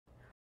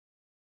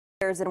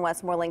In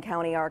Westmoreland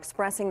County are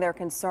expressing their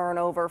concern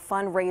over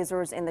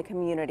fundraisers in the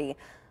community.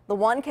 The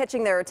one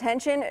catching their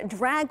attention,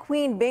 drag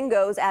queen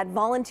bingos at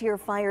volunteer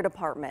fire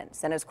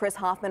departments. And as Chris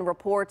Hoffman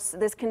reports,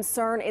 this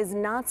concern is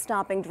not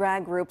stopping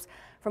drag groups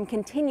from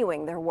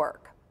continuing their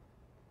work.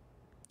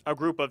 A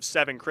group of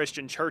 7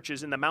 Christian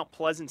churches in the Mount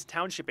Pleasant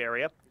Township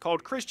area,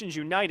 called Christians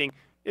Uniting,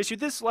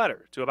 issued this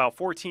letter to about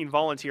 14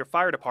 volunteer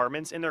fire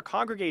departments in their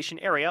congregation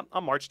area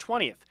on March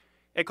 20th.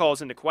 It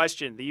calls into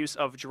question the use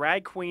of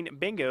drag queen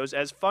bingos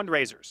as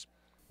fundraisers.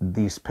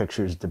 These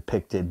pictures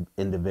depicted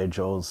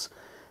individuals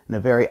in a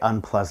very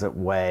unpleasant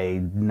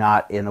way,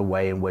 not in a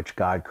way in which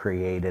God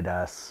created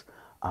us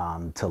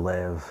to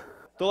live.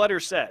 The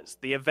letter says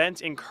the event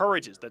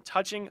encourages the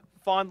touching,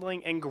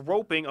 fondling, and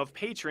groping of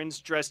patrons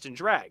dressed in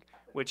drag,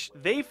 which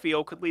they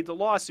feel could lead to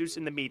lawsuits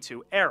in the Me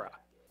Too era.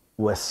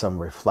 With some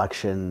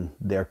reflection,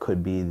 there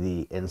could be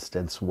the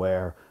instance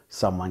where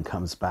someone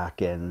comes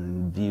back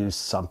and views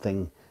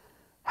something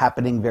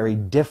happening very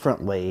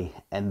differently,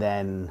 and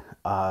then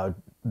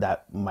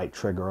that might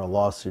trigger a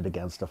lawsuit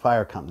against a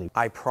fire company.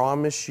 I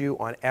promise you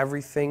on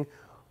everything,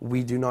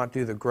 we do not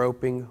do the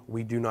groping,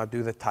 we do not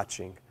do the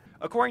touching.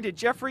 According to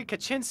Jeffrey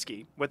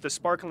Kaczynski with the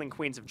Sparkling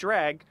Queens of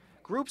Drag,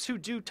 groups who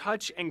do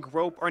touch and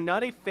grope are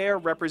not a fair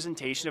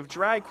representation of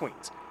drag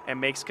queens and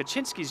makes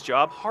Kaczynski's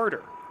job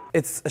harder.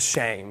 It's a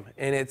shame,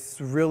 and it's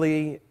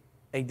really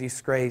a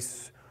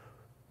disgrace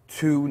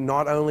to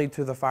not only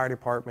to the fire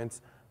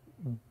departments,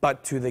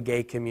 but to the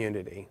gay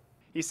community.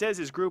 He says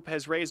his group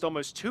has raised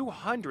almost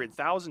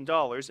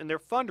 $200,000 in their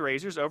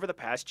fundraisers over the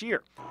past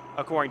year.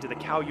 According to the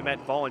Calumet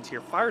Volunteer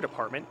Fire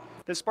Department,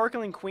 the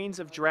Sparkling Queens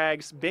of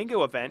Drag's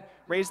bingo event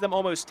raised them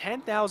almost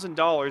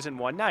 $10,000 in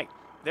one night.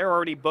 They're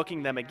already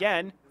booking them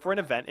again for an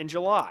event in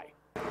July.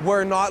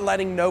 We're not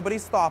letting nobody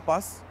stop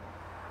us.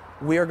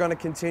 We are going to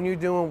continue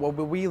doing what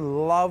we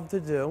love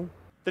to do.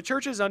 The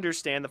churches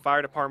understand the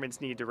fire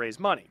departments need to raise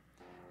money.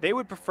 They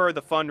would prefer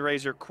the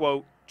fundraiser,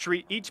 quote,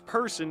 treat each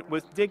person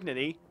with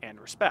dignity and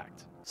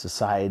respect.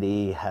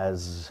 Society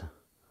has,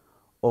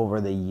 over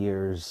the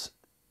years,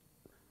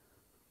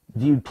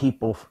 viewed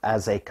people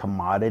as a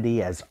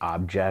commodity, as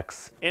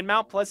objects. In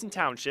Mount Pleasant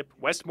Township,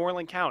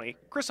 Westmoreland County,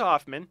 Chris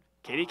Hoffman,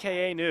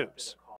 KDKA News.